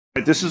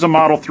This is a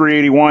Model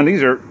 381.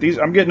 These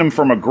I'm getting them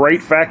from a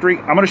great factory.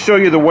 I'm going to show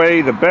you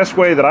the best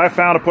way that I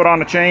found to put on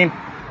the chain.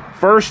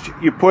 First,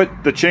 you put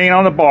the chain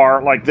on the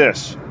bar like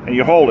this, and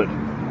you hold it,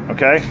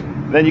 okay?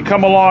 Then you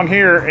come along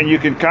here, and you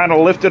can kind of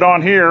lift it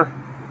on here,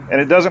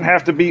 and it doesn't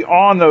have to be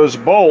on those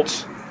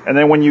bolts. And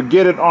then when you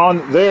get it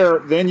on there,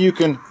 then you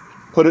can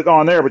put it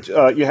on there. But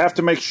you have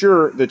to make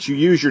sure that you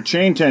use your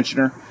chain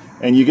tensioner,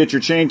 and you get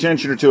your chain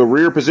tensioner to a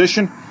rear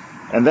position.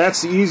 And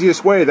that's the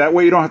easiest way. That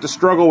way you don't have to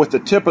struggle with the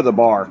tip of the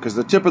bar, because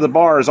the tip of the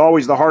bar is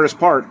always the hardest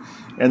part.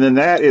 And then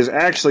that is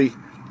actually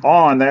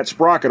on that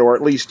sprocket, or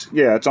at least,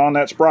 yeah, it's on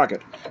that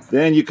sprocket.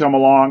 Then you come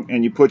along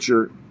and you put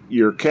your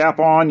cap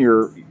on,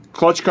 your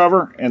clutch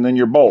cover, and then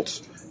your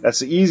bolts. That's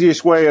the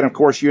easiest way, and of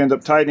course you end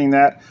up tightening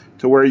that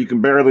to where you can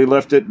barely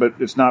lift it, but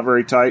it's not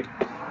very tight.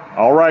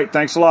 All right,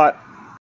 thanks a lot.